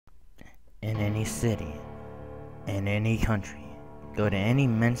In any city, in any country, go to any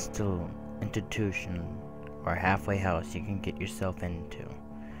mental institution or halfway house you can get yourself into.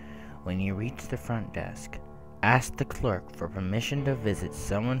 When you reach the front desk, ask the clerk for permission to visit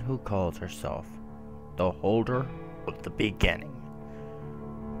someone who calls herself the holder of the beginning.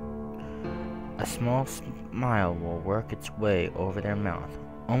 A small smile will work its way over their mouth,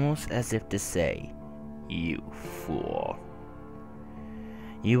 almost as if to say, "You fool."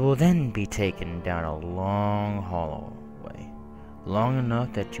 You will then be taken down a long hallway, long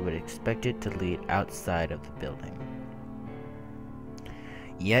enough that you would expect it to lead outside of the building.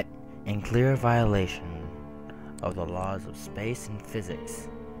 Yet, in clear violation of the laws of space and physics,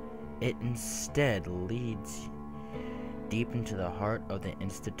 it instead leads deep into the heart of the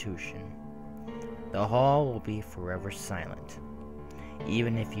institution. The hall will be forever silent.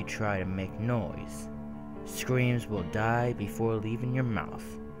 Even if you try to make noise, screams will die before leaving your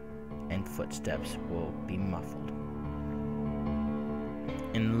mouth, and footsteps will be muffled.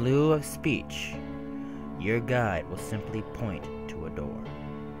 In lieu of speech, your guide will simply point to a door.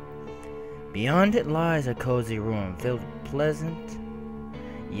 Beyond it lies a cozy room filled with pleasant,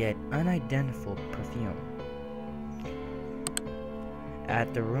 yet unidentifiable perfume.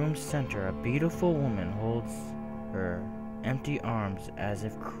 At the room's center, a beautiful woman holds her empty arms as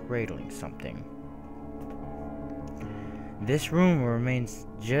if cradling something. This room remains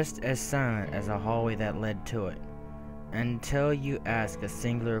just as silent as the hallway that led to it, until you ask a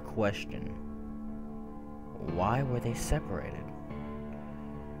singular question. Why were they separated?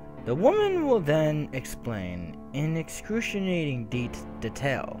 The woman will then explain in excruciating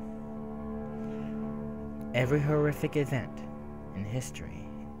detail every horrific event in history,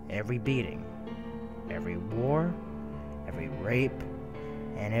 every beating, every war, every rape,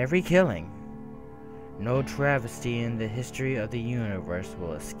 and every killing. No travesty in the history of the universe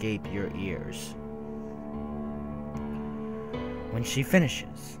will escape your ears. When she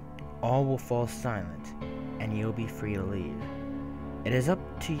finishes, all will fall silent, and you'll be free to leave. It is up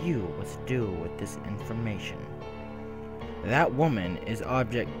to you what to do with this information. That woman is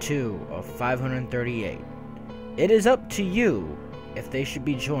Object 2 of 538. It is up to you if they should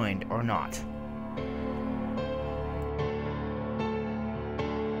be joined or not.